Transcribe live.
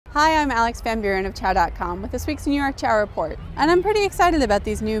Hi, I'm Alex Van Buren of CHOW.com with this week's New York CHOW Report, and I'm pretty excited about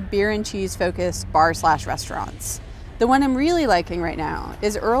these new beer and cheese focused bar/restaurants. The one I'm really liking right now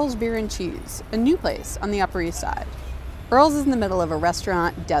is Earl's Beer and Cheese, a new place on the Upper East Side. Earl's is in the middle of a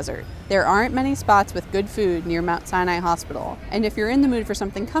restaurant desert. There aren't many spots with good food near Mount Sinai Hospital, and if you're in the mood for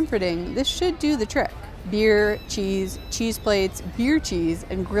something comforting, this should do the trick. Beer, cheese, cheese plates, beer cheese,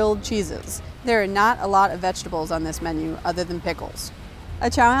 and grilled cheeses. There are not a lot of vegetables on this menu other than pickles. A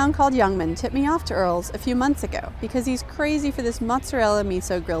chowhound called Youngman tipped me off to Earl's a few months ago because he's crazy for this mozzarella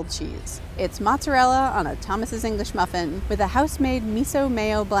miso grilled cheese. It's mozzarella on a Thomas's English muffin with a house-made miso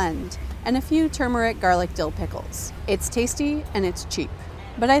mayo blend and a few turmeric garlic dill pickles. It's tasty and it's cheap.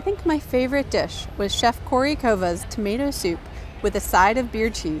 But I think my favorite dish was Chef Corey Kova's tomato soup with a side of beer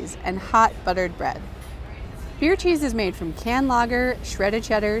cheese and hot buttered bread. Beer cheese is made from canned lager, shredded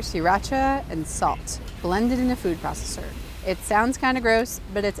cheddar, sriracha, and salt, blended in a food processor. It sounds kind of gross,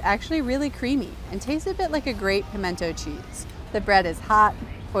 but it's actually really creamy and tastes a bit like a great pimento cheese. The bread is hot,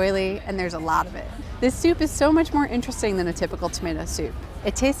 oily, and there's a lot of it. This soup is so much more interesting than a typical tomato soup.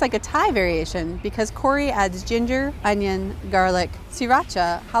 It tastes like a Thai variation because Corey adds ginger, onion, garlic,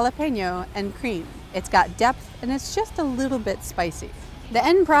 sriracha, jalapeno, and cream. It's got depth and it's just a little bit spicy. The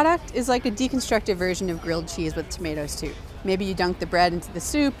end product is like a deconstructed version of grilled cheese with tomato soup. Maybe you dunk the bread into the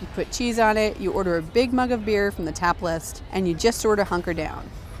soup, you put cheese on it, you order a big mug of beer from the tap list, and you just sort of hunker down.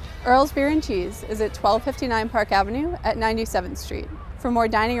 Earl's Beer and Cheese is at 1259 Park Avenue at 97th Street. For more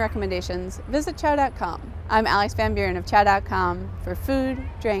dining recommendations, visit chow.com. I'm Alex Van Buren of chow.com for food,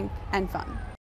 drink, and fun.